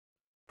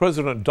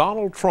President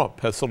Donald Trump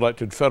has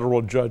selected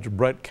federal Judge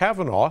Brett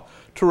Kavanaugh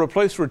to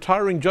replace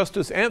retiring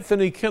Justice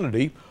Anthony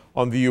Kennedy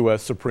on the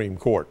U.S. Supreme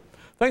Court.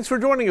 Thanks for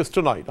joining us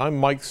tonight. I'm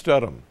Mike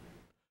Stedham.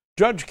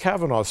 Judge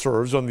Kavanaugh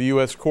serves on the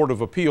U.S. Court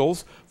of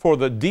Appeals for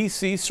the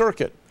D.C.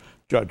 Circuit.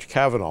 Judge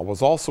Kavanaugh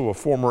was also a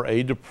former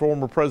aide to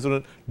former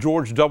President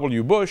George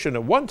W. Bush, and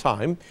at one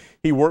time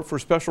he worked for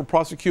Special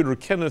Prosecutor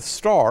Kenneth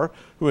Starr,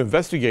 who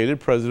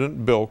investigated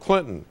President Bill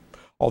Clinton.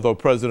 Although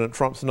President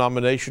Trump's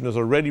nomination is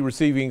already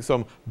receiving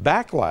some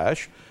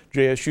backlash,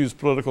 JSU's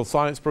political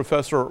science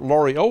professor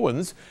Laurie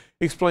Owens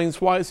explains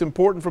why it's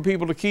important for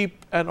people to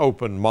keep an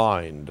open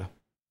mind.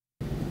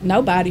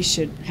 Nobody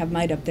should have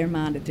made up their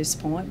mind at this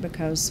point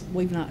because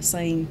we've not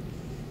seen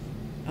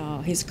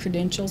his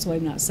credentials,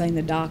 we've not seen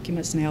the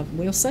documents. Now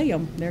we'll see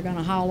them. They're going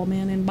to haul them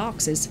in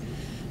boxes.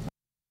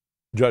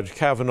 Judge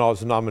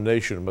Kavanaugh's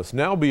nomination must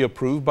now be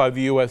approved by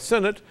the U.S.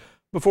 Senate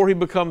before he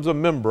becomes a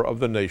member of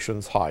the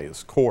nation's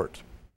highest court.